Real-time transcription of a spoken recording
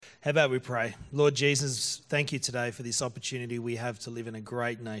How about we pray? Lord Jesus, thank you today for this opportunity we have to live in a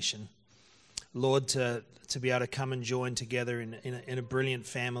great nation. Lord, to be able to come and join together in a brilliant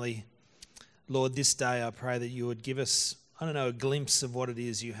family. Lord, this day I pray that you would give us, a glimpse of what it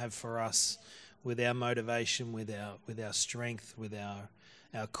is you have for us with our motivation, with our strength, with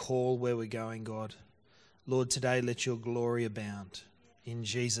our call, where we're going, God. Lord, today let your glory abound. In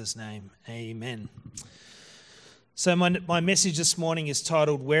Jesus' name, amen. So my message this morning is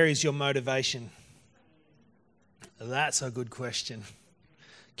titled, Where is Your Motivation? That's a good question.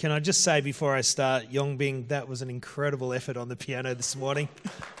 Can I just say before I start, Yongbing, that was an incredible effort on the piano this morning.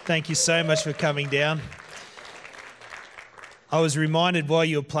 Thank you so much for coming down. I was reminded while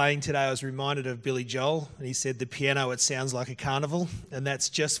you were playing today, I was reminded of Billy Joel, and he said, the piano, it sounds like a carnival, and that's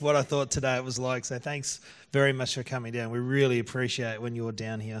just what I thought today it was like. So thanks very much for coming down. We really appreciate when you're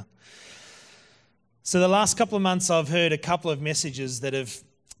down here. So the last couple of months I've heard a couple of messages that have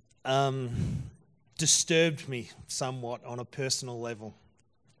disturbed me somewhat on a personal level.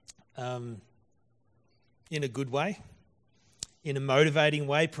 In a good way, in a motivating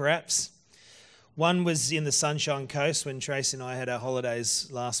way perhaps. One was in the Sunshine Coast when Tracy and I had our holidays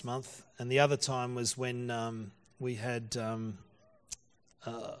last month, and the other time was when we had the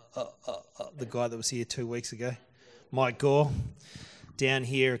guy that was here 2 weeks ago, Mike Gore, down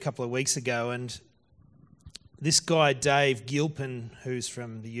here a couple of weeks ago, and this guy, Dave Gilpin, who's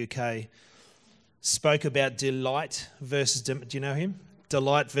from the UK, spoke about delight versus, do you know him?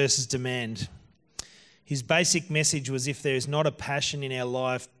 Delight versus demand. His basic message was if there is not a passion in our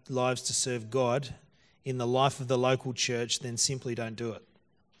lives to serve God in the life of the local church, then simply don't do it.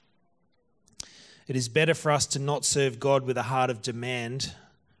 It is better for us to not serve God with a heart of demand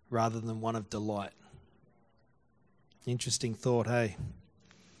rather than one of delight. Interesting thought, hey?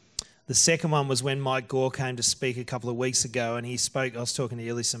 The second one was when Mike Gore came to speak a couple of weeks ago, and he spoke, I was talking to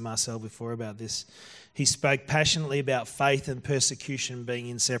Elise and Marcel before about this, he spoke passionately about faith and persecution being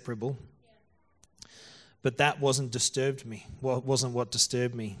inseparable, but that wasn't what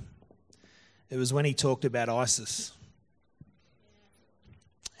disturbed me. It was when he talked about ISIS.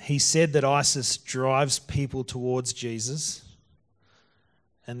 He said that ISIS drives people towards Jesus,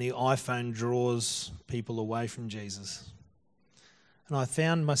 and the iPhone draws people away from Jesus. And I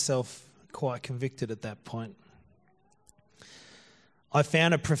found myself quite convicted at that point. I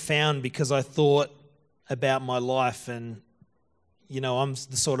found it profound because I thought about my life, and, I'm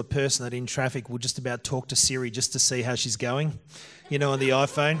the sort of person that in traffic will just about talk to Siri just to see how she's going, on the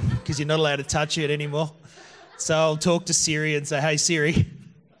iPhone, because you're not allowed to touch it anymore. So I'll talk to Siri and say, hey, Siri,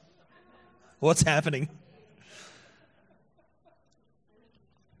 what's happening?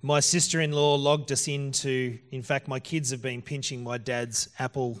 My sister-in-law logged us into, in fact, my kids have been pinching my dad's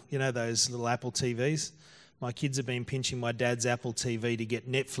Apple, those little Apple TVs. My kids have been pinching my dad's Apple TV to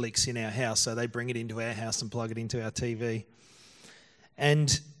get Netflix in our house, so they bring it into our house and plug it into our TV.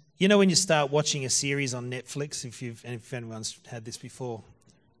 And, when you start watching a series on Netflix, if anyone's had this before,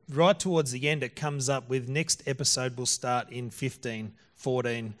 right towards the end it comes up with next episode will start in 15,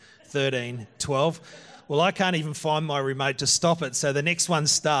 14, 13, 12. Well, I can't even find my remote to stop it, so the next one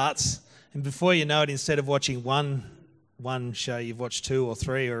starts, and before you know it, instead of watching one show, you've watched 2 or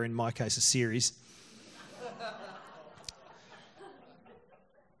 3, or in my case, a series.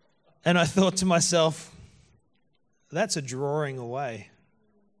 And I thought to myself, that's a drawing away.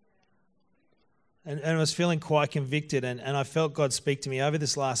 And I was feeling quite convicted, and I felt God speak to me over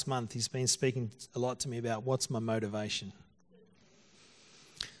this last month. He's been speaking a lot to me about what's my motivation.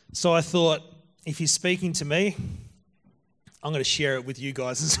 So I thought, if he's speaking to me, I'm going to share it with you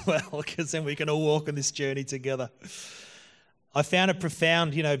guys as well, because then we can all walk on this journey together. I found it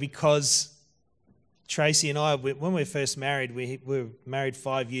profound, because Tracy and I, when we were first married, we were married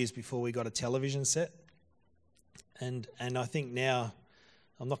 5 years before we got a television set. And I think now,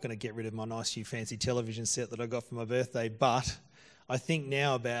 I'm not going to get rid of my nice new fancy television set that I got for my birthday, but I think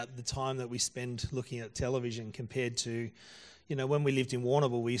now about the time that we spend looking at television compared to, when we lived in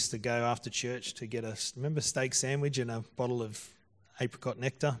Warrnambool, we used to go after church to get a steak sandwich and a bottle of apricot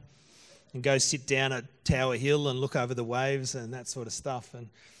nectar and go sit down at Tower Hill and look over the waves and that sort of stuff. And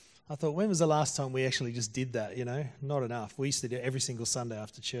I thought, when was the last time we actually just did that, Not enough. We used to do it every single Sunday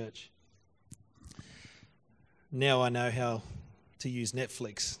after church. Now I know how to use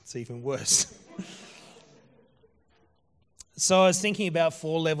Netflix. It's even worse. So I was thinking about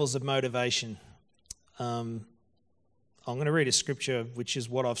 4 levels of motivation. I'm going to read a scripture, which is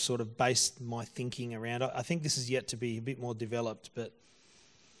what I've sort of based my thinking around. I think this is yet to be a bit more developed, but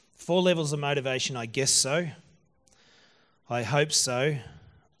 4 levels of motivation, I guess so. I hope so.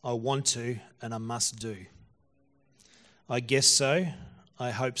 I want to, and I must do. I guess so. I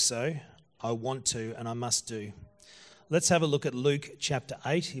hope so. I want to, and I must do. Let's have a look at Luke chapter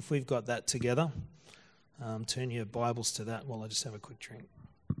 8, if we've got that together. Turn your Bibles to that while I just have a quick drink.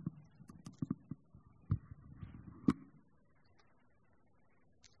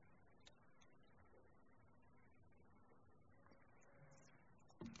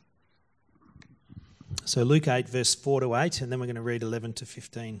 So Luke 8, verse 4 to 8, and then we're going to read 11 to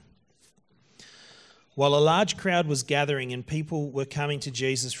 15. While a large crowd was gathering and people were coming to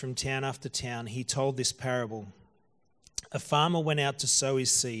Jesus from town after town, he told this parable. A farmer went out to sow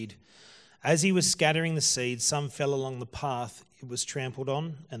his seed. As he was scattering the seed, some fell along the path. It was trampled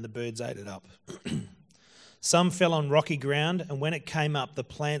on, and the birds ate it up. Some fell on rocky ground, and when it came up, the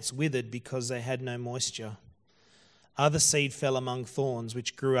plants withered because they had no moisture. Other seed fell among thorns,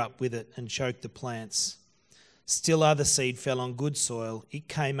 which grew up with it and choked the plants. Still other seed fell on good soil. It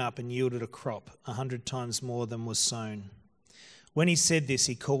came up and yielded a crop, 100 times more than was sown. When he said this,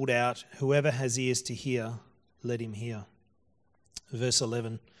 he called out, "Whoever has ears to hear, let him hear." Verse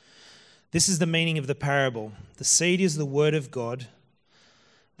 11. This is the meaning of the parable. The seed is the word of God.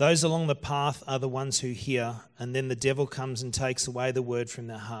 Those along the path are the ones who hear, and then the devil comes and takes away the word from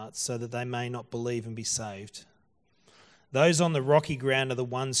their hearts, so that they may not believe and be saved. Those on the rocky ground are the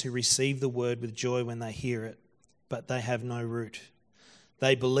ones who receive the word with joy when they hear it, but they have no root.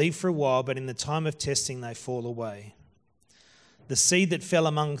 They believe for a while, but in the time of testing they fall away. The seed that fell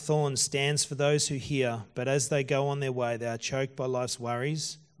among thorns stands for those who hear, but as they go on their way, they are choked by life's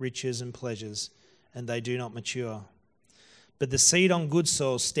worries, riches and pleasures, and they do not mature. But the seed on good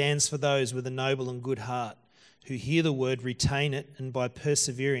soil stands for those with a noble and good heart, who hear the word, retain it, and by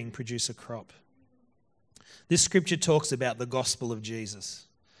persevering produce a crop. This scripture talks about the gospel of Jesus.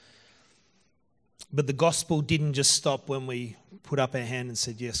 But the gospel didn't just stop when we put up our hand and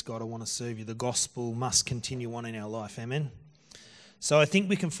said, "Yes, God, I want to serve you." The gospel must continue on in our life. Amen? So I think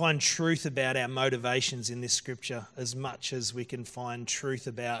we can find truth about our motivations in this scripture as much as we can find truth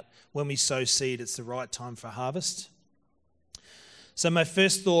about when we sow seed, it's the right time for harvest. So my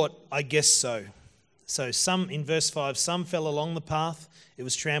first thought, I guess so. So in verse 5, some fell along the path, it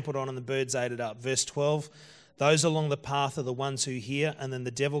was trampled on and the birds ate it up. Verse 12, those along the path are the ones who hear, and then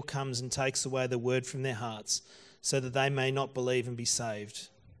the devil comes and takes away the word from their hearts, so that they may not believe and be saved.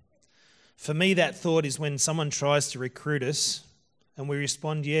 For me, that thought is when someone tries to recruit us and we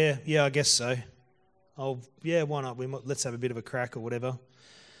respond, yeah, I guess so. Why not? Let's have a bit of a crack or whatever.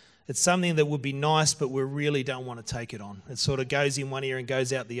 It's something that would be nice, but we really don't want to take it on. It sort of goes in one ear and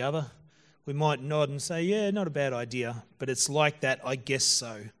goes out the other. We might nod and say, yeah, not a bad idea, but it's like that, I guess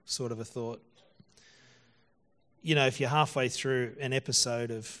so, sort of a thought. You know, if you're halfway through an episode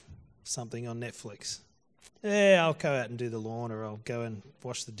of something on Netflix, I'll go out and do the lawn, or I'll go and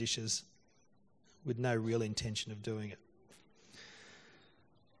wash the dishes, with no real intention of doing it.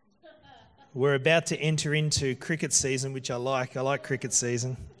 We're about to enter into cricket season, which I like. I like cricket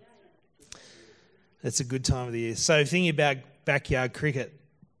season. It's a good time of the year. So thinking about backyard cricket,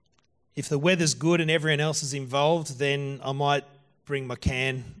 if the weather's good and everyone else is involved, then I might bring my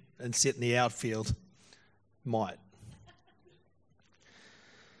can and sit in the outfield. Might.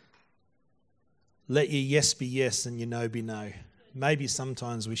 Let your yes be yes and your no be no. Maybe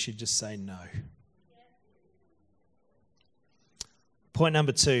sometimes we should just say no. Point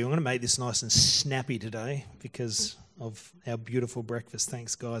number 2, I'm going to make this nice and snappy today because of our beautiful breakfast.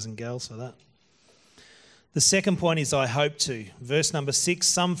 Thanks, guys and gals, for that. The second point is I hope to. Verse number 6,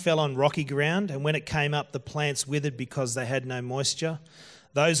 some fell on rocky ground, and when it came up, the plants withered because they had no moisture.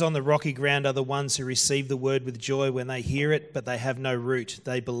 Those on the rocky ground are the ones who receive the word with joy when they hear it, but they have no root.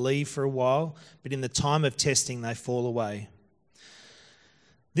 They believe for a while, but in the time of testing, they fall away.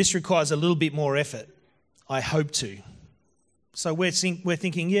 This requires a little bit more effort. I hope to. So we're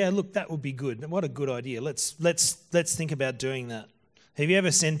thinking, yeah, look, that would be good. What a good idea. Let's think about doing that. Have you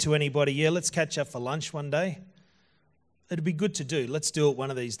ever said to anybody, yeah, let's catch up for lunch one day? It'd be good to do. Let's do it one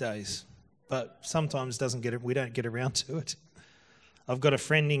of these days. But sometimes we don't get around to it. I've got a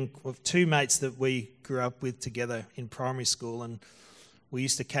friend of 2 mates that we grew up with together in primary school, and we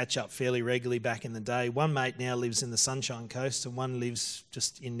used to catch up fairly regularly back in the day. One mate now lives in the Sunshine Coast and one lives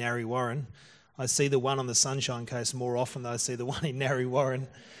just in Narre Warren. I see the one on the Sunshine Coast more often than I see the one in Narre Warren.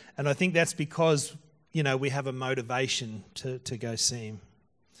 And I think that's because, you know, we have a motivation to go see him.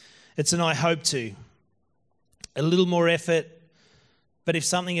 It's an I hope to. A little more effort, but if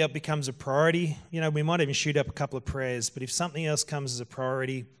something else becomes a priority, you know, we might even shoot up a couple of prayers, but if something else comes as a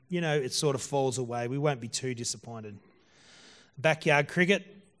priority, you know, it sort of falls away. We won't be too disappointed. Backyard cricket,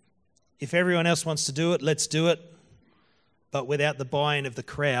 if everyone else wants to do it, let's do it. But without the buy-in of the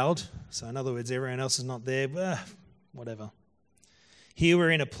crowd, so in other words, everyone else is not there, whatever. Here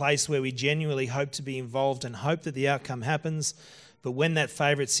we're in a place where we genuinely hope to be involved and hope that the outcome happens. But when that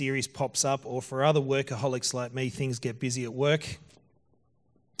favourite series pops up, or for other workaholics like me, things get busy at work,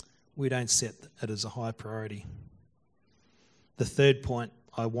 we don't set it as a high priority. The third point,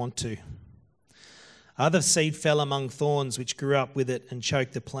 I want to. Other seed fell among thorns, which grew up with it and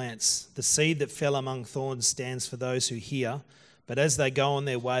choked the plants. The seed that fell among thorns stands for those who hear, but as they go on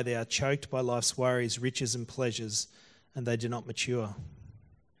their way, they are choked by life's worries, riches and pleasures, and they do not mature.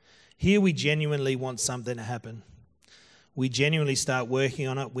 Here we genuinely want something to happen. We genuinely start working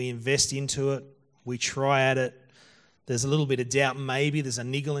on it. We invest into it. We try at it. There's a little bit of doubt. Maybe there's a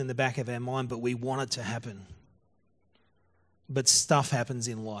niggle in the back of our mind, but we want it to happen. But stuff happens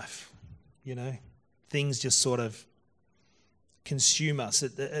in life, you know. Things just sort of consume us.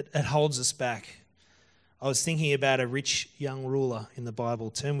 It holds us back. I was thinking about a rich young ruler in the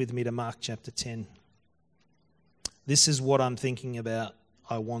Bible. Turn with me to Mark chapter 10. This is what I'm thinking about.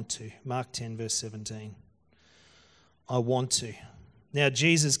 I want to. Mark 10 verse 17. I want to. Now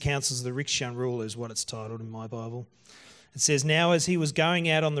Jesus counsels the rich young ruler is what it's titled in my Bible. It says, now as he was going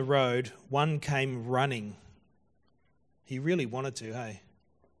out on the road, one came running. He really wanted to, hey?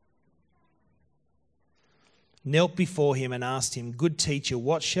 Knelt before him and asked him, good teacher,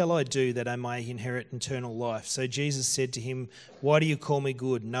 what shall I do that I may inherit eternal life? So Jesus said to him, why do you call me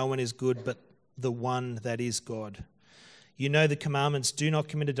good? No one is good but the one that is God. You know the commandments, do not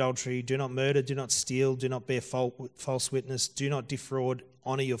commit adultery, do not murder, do not steal, do not bear false witness, do not defraud,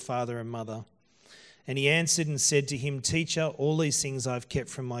 honour your father and mother. And he answered and said to him, teacher, all these things I've kept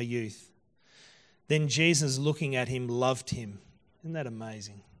from my youth. Then Jesus, looking at him, loved him. Isn't that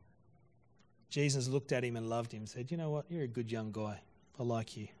amazing? Jesus looked at him and loved him, said, you know what, you're a good young guy. I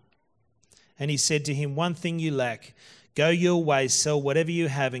like you. And he said to him, one thing you lack. Go your way, sell whatever you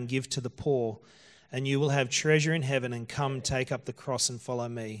have and give to the poor, and you will have treasure in heaven, and come take up the cross and follow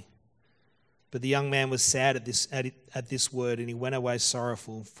me. But the young man was sad at this word, and he went away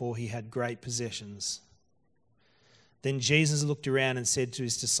sorrowful, for he had great possessions. Then Jesus looked around and said to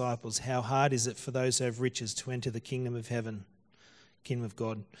his disciples, how hard is it for those who have riches to enter the kingdom of heaven, kingdom of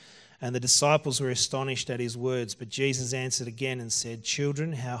God? And the disciples were astonished at his words, but Jesus answered again and said,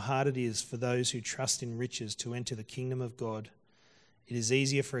 children, how hard it is for those who trust in riches to enter the kingdom of God. It is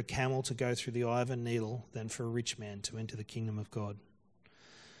easier for a camel to go through the eye of a needle than for a rich man to enter the kingdom of God.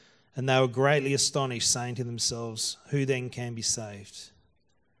 And they were greatly astonished, saying to themselves, who then can be saved?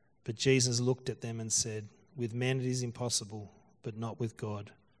 But Jesus looked at them and said, with men it is impossible, but not with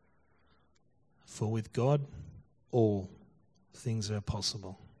God. For with God all things are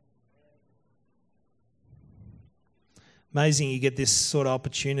possible. Amazing you get this sort of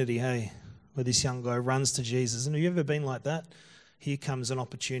opportunity, hey, where this young guy runs to Jesus. And have you ever been like that? Here comes an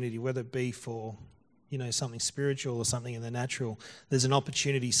opportunity, whether it be for, you know, something spiritual or something in the natural. There's an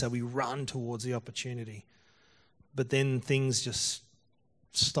opportunity, so we run towards the opportunity. But then things just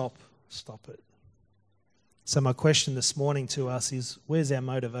stop it. So my question this morning to us is, where's our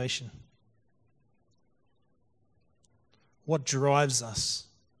motivation? What drives us?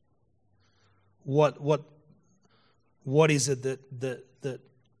 What is it that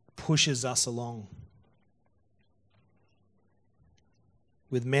pushes us along?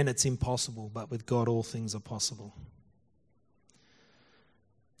 With men it's impossible, but with God all things are possible.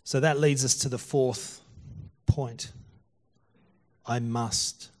 So that leads us to the fourth point. I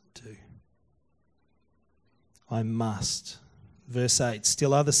must do. I must. Verse 8,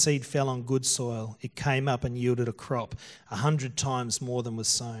 still other seed fell on good soil. It came up and yielded a crop 100 times more than was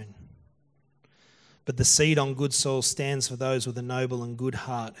sown. But the seed on good soil stands for those with a noble and good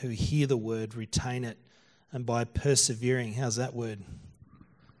heart who hear the word, retain it, and by persevering, how's that word?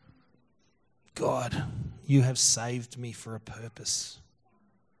 God, you have saved me for a purpose.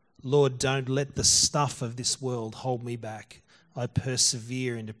 Lord, don't let the stuff of this world hold me back. I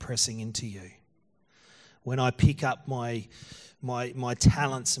persevere into pressing into you. When I pick up my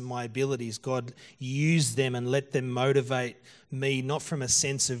talents and my abilities, God, use them and let them motivate me, not from a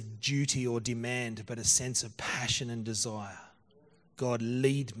sense of duty or demand, but a sense of passion and desire. God,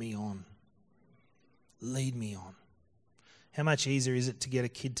 lead me on. Lead me on. How much easier is it to get a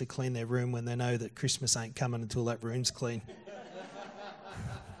kid to clean their room when they know that Christmas ain't coming until that room's clean?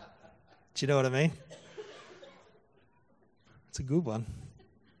 Do you know what I mean? It's a good one.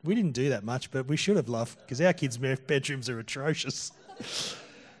 We didn't do that much, but we should have, love, because our kids' bedrooms are atrocious.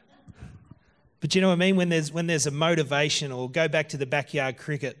 But you know what I mean? When there's a motivation, or go back to the backyard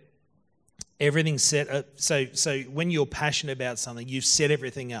cricket, everything's set. So when you're passionate about something, you've set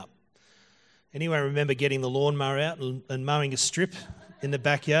everything up. Anyone remember getting the lawnmower out and mowing a strip in the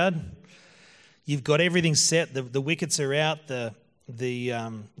backyard? You've got everything set. The wickets are out. The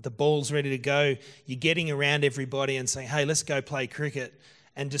the ball's ready to go, you're getting around everybody and saying, hey, let's go play cricket.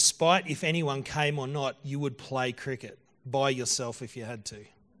 And despite if anyone came or not, you would play cricket by yourself if you had to.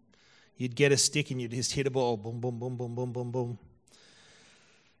 You'd get a stick and you'd just hit a ball, boom, boom, boom, boom, boom, boom, boom.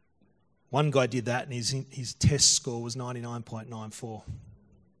 One guy did that and his test score was 99.94.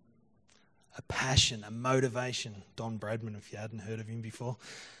 A passion, a motivation. Don Bradman, if you hadn't heard of him before.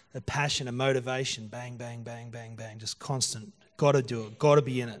 A passion, a motivation, bang, bang, bang, bang, bang, just constant. Got to do it, got to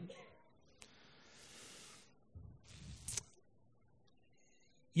be in it.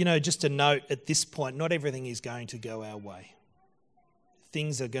 You know, just a note at this point, not everything is going to go our way.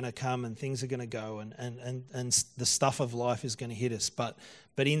 Things are going to come and things are going to go and the stuff of life is going to hit us. But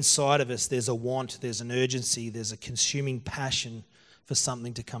inside of us, there's a want, there's an urgency, there's a consuming passion for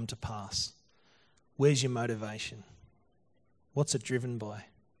something to come to pass. Where's your motivation? What's it driven by?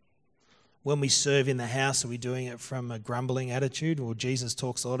 When we serve in the house, are we doing it from a grumbling attitude? Well, Jesus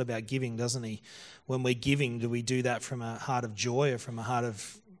talks a lot about giving, doesn't he? When we're giving, do we do that from a heart of joy or from a heart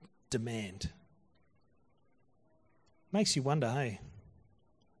of demand? Makes you wonder, hey,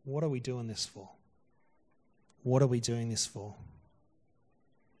 what are we doing this for? What are we doing this for?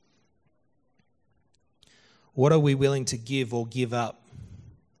 What are we willing to give or give up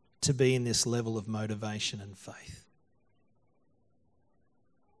to be in this level of motivation and faith?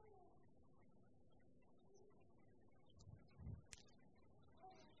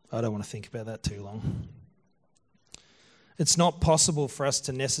 I don't want to think about that too long. It's not possible for us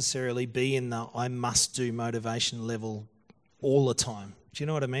to necessarily be in the I must do motivation level all the time. Do you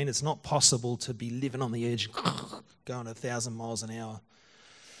know what I mean? It's not possible to be living on the edge, going 1,000 miles an hour.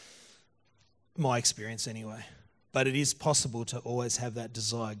 My experience anyway. But it is possible to always have that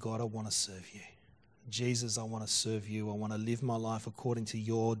desire, God, I want to serve you. Jesus, I want to serve you. I want to live my life according to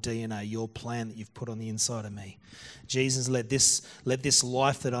your DNA, your plan that you've put on the inside of me. Jesus, let this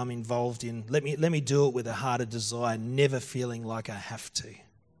life that I'm involved in, let me do it with a heart of desire, never feeling like I have to.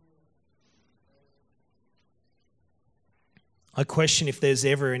 I question if there's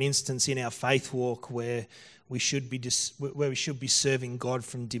ever an instance in our faith walk where we should be serving God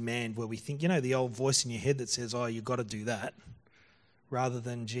from demand, where we think, you know, the old voice in your head that says, oh, you've got to do that, rather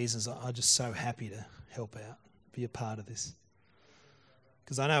than, Jesus, I'm just so happy to help out, be a part of this.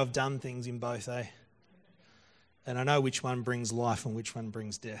 Because I know I've done things in both, and I know which one brings life and which one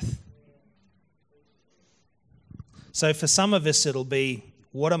brings death. So for some of us, it'll be,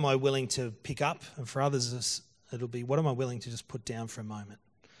 what am I willing to pick up? And for others, it'll be, what am I willing to just put down for a moment?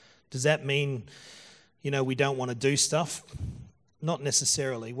 Does that mean, you know, we don't want to do stuff? Not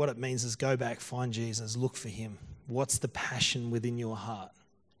necessarily. What it means is go back, find Jesus, look for him. What's the passion within your heart?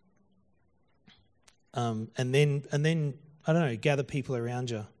 And then I don't know, gather people around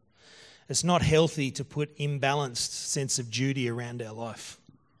you. It's not healthy to put imbalanced sense of duty around our life.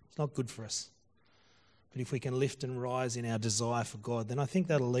 It's not good for us. But if we can lift and rise in our desire for God, then I think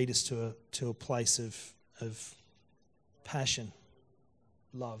that'll lead us to a place of passion,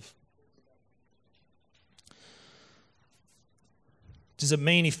 love. Does it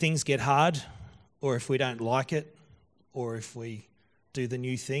mean if things get hard, or if we don't like it, or if we do the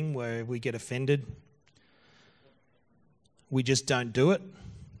new thing where we get offended, we just don't do it?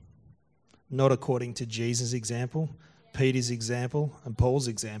 Not according to Jesus' example, Peter's example, and Paul's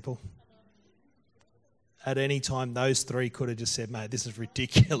example. At any time, those three could have just said, mate, this is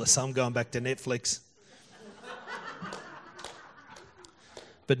ridiculous. I'm going back to Netflix.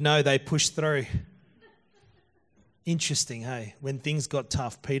 But no, they pushed through. Interesting, hey? When things got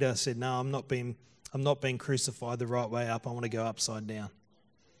tough, Peter said, no, I'm not being crucified the right way up. I want to go upside down.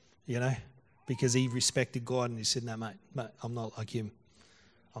 You know? Because he respected God and he said, no, mate, I'm not like him.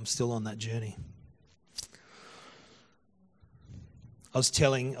 I'm still on that journey. I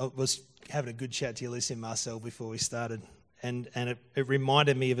was having a good chat to Elise and Marcel before we started, and it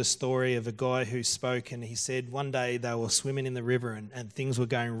reminded me of a story of a guy who spoke, and he said one day they were swimming in the river and things were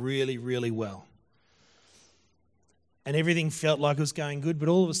going really, really well. And everything felt like it was going good, but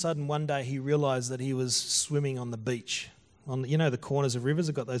all of a sudden one day he realised that he was swimming on the beach. You know the corners of rivers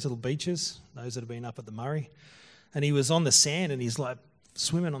have got those little beaches, those that have been up at the Murray. And he was on the sand and he's like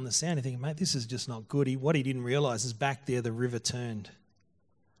swimming on the sand and thinking, mate, this is just not good. What he didn't realise is back there the river turned.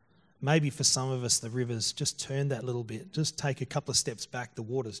 Maybe for some of us the river's just turned that little bit. Just take a couple of steps back, the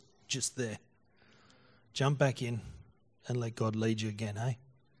water's just there. Jump back in and let God lead you again, hey?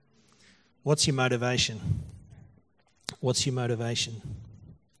 What's your motivation? What's your motivation?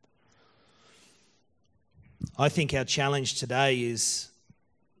 I think our challenge today is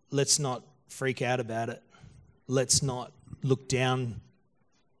let's not freak out about it. Let's not look down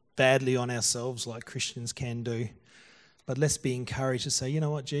badly on ourselves like Christians can do. But let's be encouraged to say, you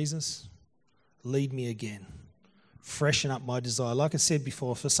know what, Jesus, lead me again. Freshen up my desire. Like I said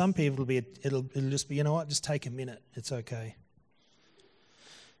before, for some people it'll just be, you know what, just take a minute. It's okay.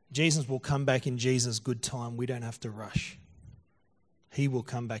 Jesus will come back in Jesus' good time. We don't have to rush. He will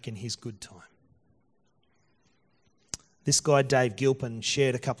come back in his good time. This guy, Dave Gilpin,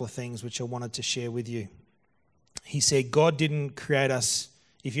 shared a couple of things which I wanted to share with you. He said, God didn't create us.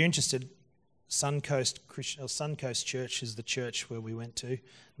 If you're interested, Suncoast Church is the church where we went to.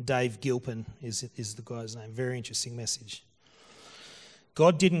 Dave Gilpin is the guy's name. Very interesting message.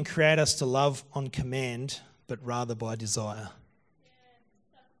 God didn't create us to love on command, but rather by desire.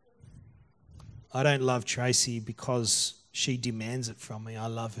 I don't love Tracy because she demands it from me. I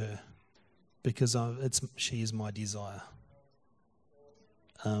love her because she is my desire.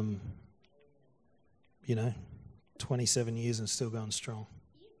 27 years and still going strong.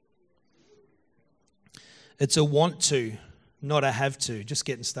 It's a want to, not a have to. Just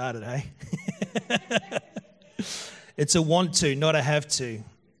getting started, eh? It's a want to, not a have to.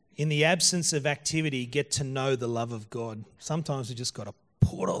 In the absence of activity, get to know the love of God. Sometimes we just got to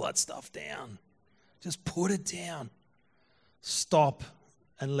put all that stuff down. Just put it down. Stop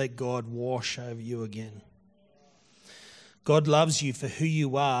and let God wash over you again. God loves you for who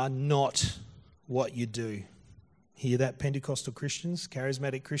you are, not what you do. Hear that, Pentecostal Christians,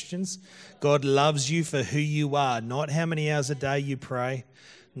 charismatic Christians? God loves you for who you are, not how many hours a day you pray,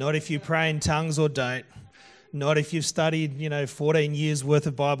 not if you pray in tongues or don't, not if you've studied, 14 years worth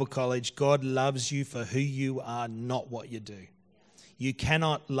of Bible college. God loves you for who you are, not what you do. He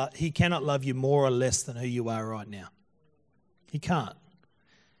cannot love you more or less than who you are right now. He can't.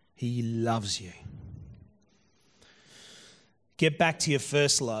 He loves you. Get back to your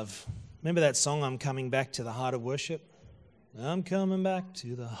first love. Remember that song, I'm coming back to the heart of worship? I'm coming back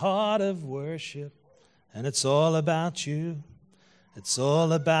to the heart of worship, and it's all about you. It's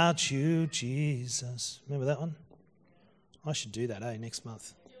all about you, Jesus. Remember that one? I should do that, next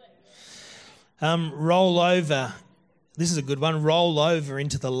month. Roll over. This is a good one. Roll over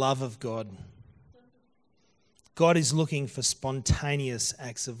into the love of God. God is looking for spontaneous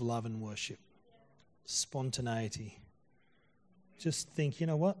acts of love and worship. Spontaneity. Just think, you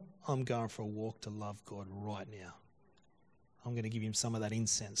know what? I'm going for a walk to love God right now. I'm going to give him some of that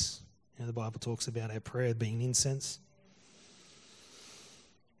incense. The Bible talks about our prayer being incense.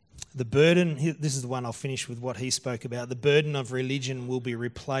 The burden, this is the one I'll finish with what he spoke about. The burden of religion will be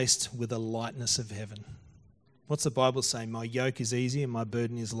replaced with a lightness of heaven. What's the Bible say? My yoke is easy and my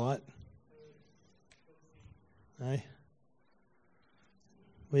burden is light. Hey?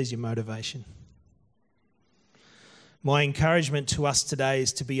 Where's your motivation? My encouragement to us today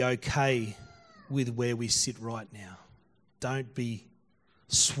is to be okay with where we sit right now. Don't be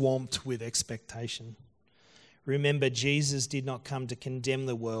swamped with expectation. Remember, Jesus did not come to condemn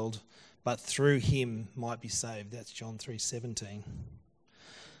the world, but through him might be saved. That's John 3:17.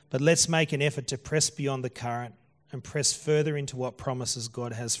 But let's make an effort to press beyond the current and press further into what promises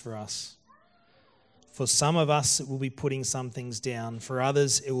God has for us. For some of us, it will be putting some things down. For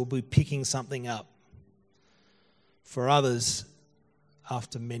others, it will be picking something up. For others,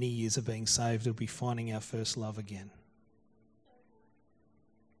 after many years of being saved, it'll be finding our first love again.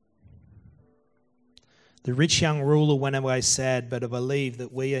 The rich young ruler went away sad, but I believe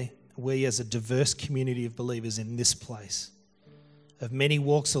that we as a diverse community of believers in this place, of many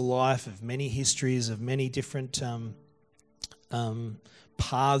walks of life, of many histories, of many different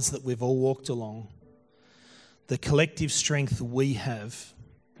paths that we've all walked along, the collective strength we have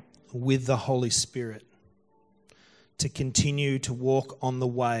with the Holy Spirit to continue to walk on the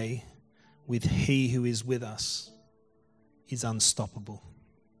way with he who is with us is unstoppable.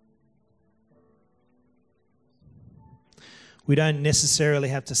 We don't necessarily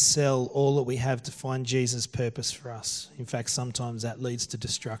have to sell all that we have to find Jesus' purpose for us. In fact, sometimes that leads to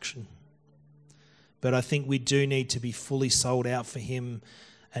destruction. But I think we do need to be fully sold out for him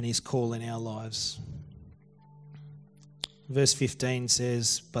and his call in our lives. Verse 15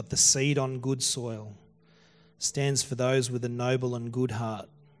 says, "But the seed on good soil stands for those with a noble and good heart,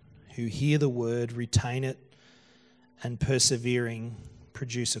 who hear the word, retain it, and persevering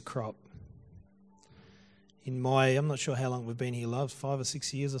produce a crop." I'm not sure how long we've been here, love, 5 or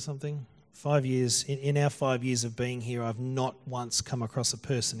 6 years or something. 5 years. In our 5 years of being here, I've not once come across a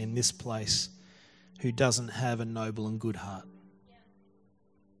person in this place who doesn't have a noble and good heart.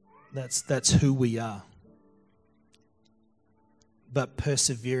 That's who we are. But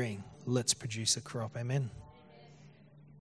persevering, let's produce a crop. Amen.